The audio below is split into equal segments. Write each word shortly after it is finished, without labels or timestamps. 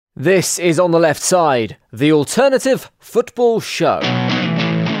This is On the Left Side, the alternative football show.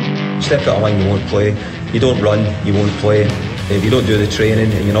 Step out of line, you won't play. You don't run, you won't play. If you don't do the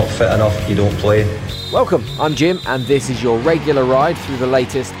training and you're not fit enough, you don't play. Welcome, I'm Jim, and this is your regular ride through the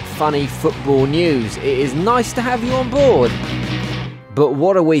latest funny football news. It is nice to have you on board. But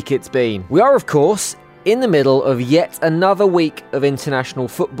what a week it's been. We are, of course, in the middle of yet another week of international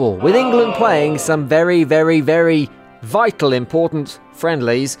football, with England playing some very vital, important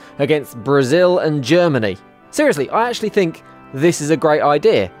friendlies against Brazil and Germany. Seriously, I actually think this is a great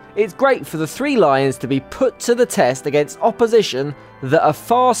idea. It's great for the Three Lions to be put to the test against opposition that are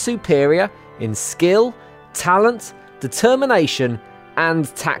far superior in skill, talent, determination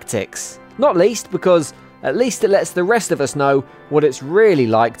and tactics. Not least because at least it lets the rest of us know what it's really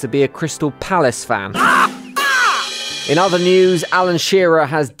like to be a Crystal Palace fan. In other news, Alan Shearer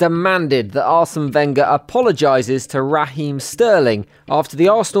has demanded that Arsene Wenger apologises to Raheem Sterling after the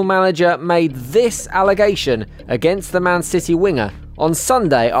Arsenal manager made this allegation against the Man City winger on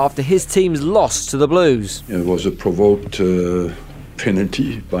Sunday after his team's loss to the Blues. It was a provoked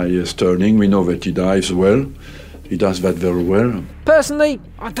penalty by Sterling. We know that he dives well. He does that very well. Personally,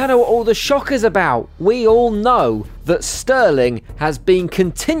 I don't know what all the shock is about. We all know that Sterling has been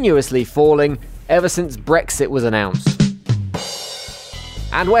continuously falling ever since Brexit was announced.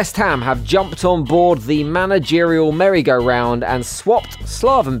 And West Ham have jumped on board the managerial merry-go-round and swapped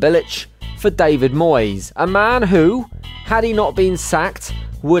Slaven Bilic for David Moyes, a man who, had he not been sacked,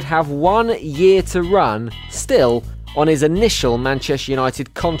 would have 1 year to run still on his initial Manchester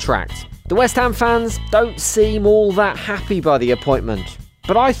United contract. The West Ham fans don't seem all that happy by the appointment,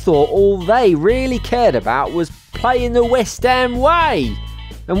 but I thought all they really cared about was playing the West Ham way.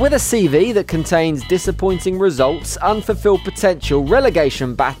 And with a CV that contains disappointing results, unfulfilled potential,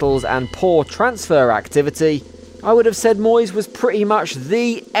 relegation battles and poor transfer activity, I would have said Moyes was pretty much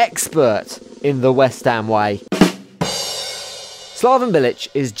the expert in the West Ham way. Slaven Bilic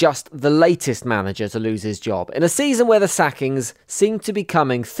is just the latest manager to lose his job, in a season where the sackings seem to be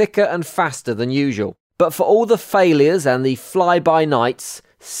coming thicker and faster than usual. But for all the failures and the fly-by-nights,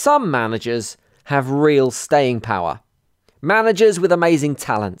 some managers have real staying power. Managers with amazing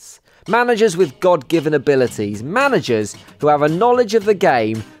talents, managers with God-given abilities, managers who have a knowledge of the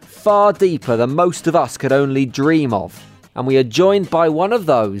game far deeper than most of us could only dream of. And we are joined by one of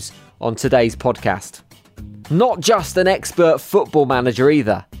those on today's podcast. Not just an expert football manager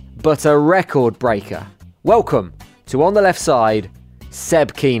either, but a record breaker. Welcome to On the Left Side,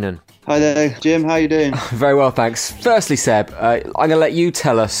 Seb Keenan. Hi there, Jim. How are you doing? Very well, thanks. Firstly, Seb, I'm going to let you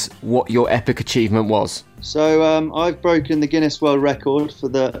tell us what your epic achievement was. So I've broken the Guinness World Record for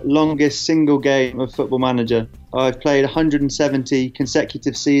the longest single game of Football Manager. I've played 170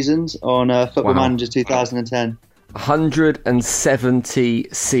 consecutive seasons on Football Manager 2010. 170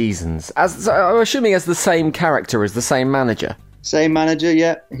 seasons. I'm assuming as the same character as the same manager. Same manager,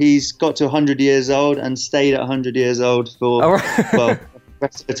 yeah. He's got to 100 years old and stayed at 100 years old for, well, the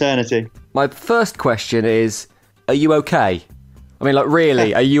rest of eternity. My first question is, are you okay? I mean, like,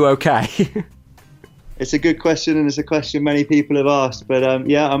 really, are you okay? It's a good question, and it's a question many people have asked. But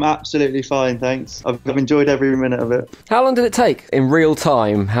yeah, I'm absolutely fine, thanks. I've enjoyed every minute of it. How long did it take in real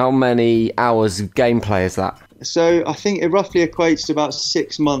time? How many hours of gameplay is that? So I think it roughly equates to about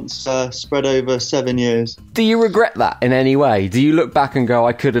 6 months spread over 7 years. Do you regret that in any way? Do you look back and go,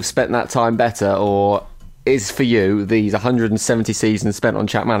 I could have spent that time better? Or is for you, these 170 seasons spent on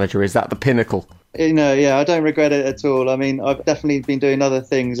Chat Manager, is that the pinnacle? Yeah, I don't regret it at all. I mean, I've definitely been doing other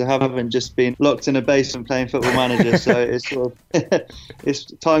things. I haven't just been locked in a basement playing Football Manager. So it's sort of it's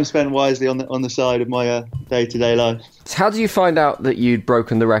time spent wisely on the side of my day-to-day life. So how did you find out that you'd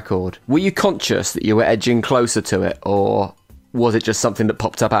broken the record? Were you conscious that you were edging closer to it, or was it just something that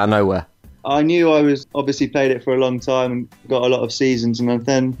popped up out of nowhere? I knew I was obviously played it for a long time and got a lot of seasons, and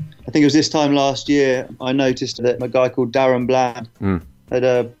then I think it was this time last year I noticed that a guy called Darren Bland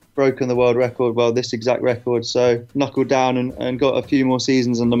had broken the world record, well, this exact record, so knuckled down and got a few more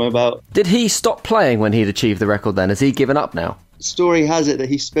seasons under my belt. Did he stop playing when he'd achieved the record then? Has he given up now? Story has it that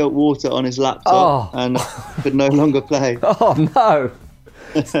he spilt water on his laptop and could no longer play. Oh, no.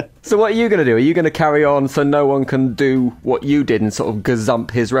 So what are you going to do? Are you going to carry on so no one can do what you did and sort of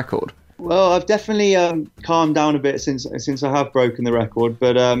gazump his record? Well, I've definitely calmed down a bit since I have broken the record.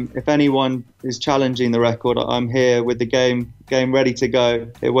 But if anyone is challenging the record, I'm here with the game ready to go.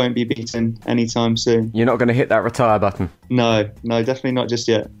 It won't be beaten anytime soon. You're not going to hit that retire button? No, definitely not just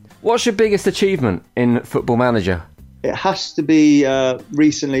yet. What's your biggest achievement in Football Manager? It has to be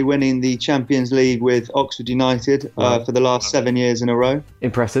recently winning the Champions League with Oxford United for the last 7 years in a row.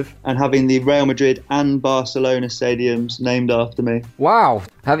 Impressive. And having the Real Madrid and Barcelona stadiums named after me. Wow.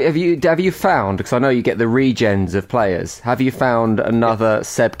 Have you found, because I know you get the regens of players, have you found another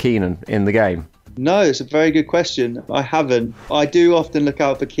Seb Keenan in the game? No, it's a very good question. I haven't. I do often look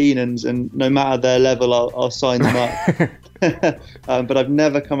out for Keenans, and no matter their level, I'll sign them up. But I've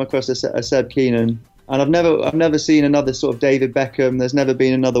never come across a Seb Keenan. And I've never seen another sort of David Beckham. There's never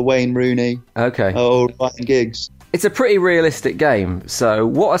been another Wayne Rooney. Okay. Or Ryan Giggs. It's a pretty realistic game. So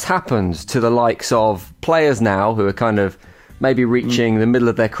what has happened to the likes of players now who are kind of maybe reaching the middle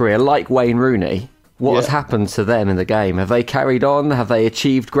of their career, like Wayne Rooney? What has happened to them in the game? Have they carried on? Have they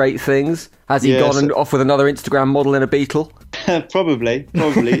achieved great things? Has he gone off with another Instagram model in a Beetle? Probably.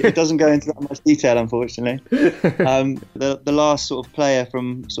 It doesn't go into that much detail, unfortunately. The last sort of player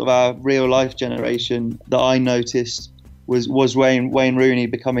from sort of our real life generation that I noticed was Wayne Rooney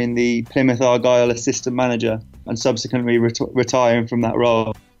becoming the Plymouth Argyle assistant manager and subsequently retiring from that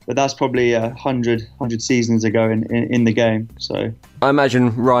role. But that's probably 100 seasons ago in the game. So I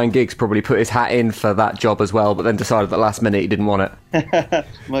imagine Ryan Giggs probably put his hat in for that job as well, but then decided at the last minute he didn't want it.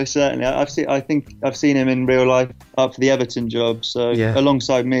 Most certainly. I think I've seen him in real life up for the Everton job, so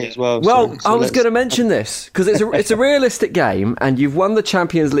alongside me as well. Well, I was going to mention this because it's a realistic game, and you've won the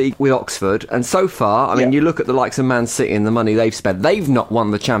Champions League with Oxford, and so far, I mean, you look at the likes of Man City and the money they've spent. They've not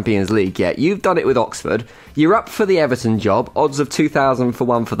won the Champions League yet. You've done it with Oxford. You're up for the Everton job, odds of 2,000 for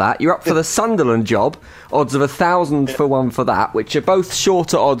one for that. You're up for the Sunderland job, odds of 1,000 for one for that, which are both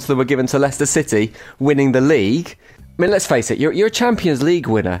shorter odds than were given to Leicester City winning the league. I mean, let's face it, you're a Champions League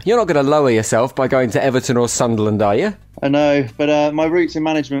winner. You're not going to lower yourself by going to Everton or Sunderland, are you? I know, but my roots in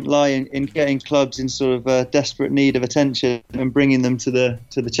management lie in getting clubs in sort of desperate need of attention and bringing them to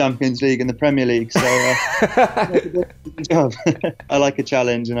the Champions League and the Premier League. So good job. I like a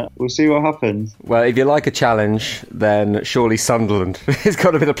challenge, and we'll see what happens. Well, if you like a challenge, then surely Sunderland has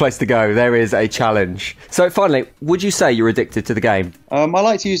got to be the place to go. There is a challenge. So finally, would you say you're addicted to the game? I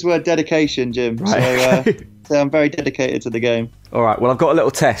like to use the word dedication, Jim. Right. So I'm very dedicated to the game. All right, well, I've got a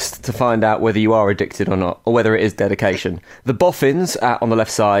little test to find out whether you are addicted or not, or whether it is dedication. The Boffins On the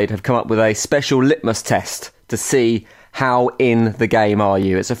Left Side have come up with a special litmus test to see how in the game are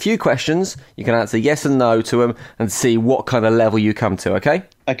you. It's a few questions. You can answer yes and no to them and see what kind of level you come to, okay?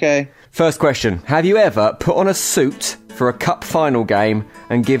 Okay. First question. Have you ever put on a suit for a cup final game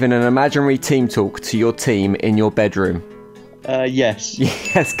and given an imaginary team talk to your team in your bedroom? Yes.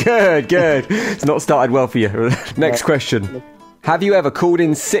 Yes, good. It's not started well for you. Next question. Have you ever called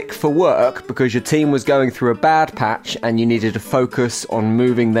in sick for work because your team was going through a bad patch and you needed to focus on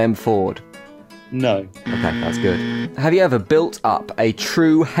moving them forward? No. Okay, that's good. Have you ever built up a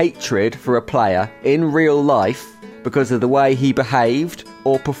true hatred for a player in real life because of the way he behaved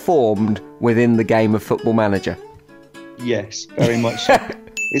or performed within the game of Football Manager? Yes, very much so.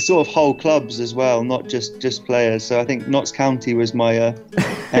 It's sort of whole clubs as well, not just players. So I think Notts County was my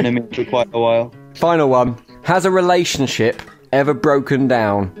enemy for quite a while. Final one. Has a relationship ever broken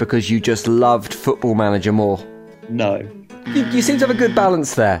down because you just loved Football Manager more? No. You seem to have a good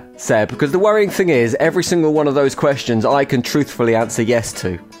balance there, Seb, because the worrying thing is every single one of those questions I can truthfully answer yes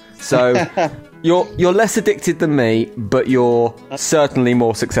to. So you're less addicted than me, but you're certainly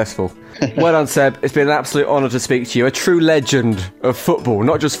more successful. Well done, Seb. It's been an absolute honour to speak to you. A true legend of football,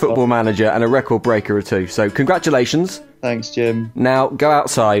 not just Football Manager, and a record breaker or two. So congratulations. Thanks, Jim. Now go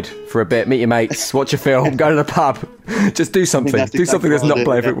outside for a bit, meet your mates, watch a film, go to the pub. Just do something. Do something that's not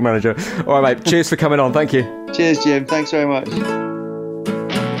playing Football Manager. All right, mate. Cheers for coming on. Thank you. Cheers, Jim. Thanks very much.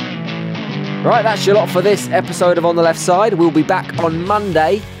 Right, that's your lot for this episode of On the Left Side. We'll be back on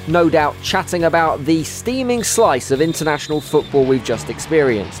Monday, no doubt chatting about the steaming slice of international football we've just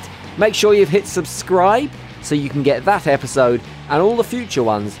experienced. Make sure you've hit subscribe so you can get that episode and all the future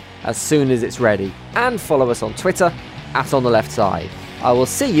ones as soon as it's ready. And follow us on Twitter @On the Left Side. I will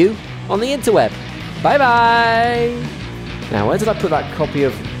see you on the interweb. Bye bye. Now, where did I put that copy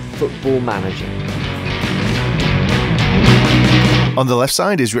of Football Manager? On the Left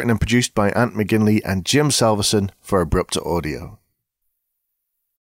Side is written and produced by Ant McGinley and Jim Salverson for Abrupta Audio.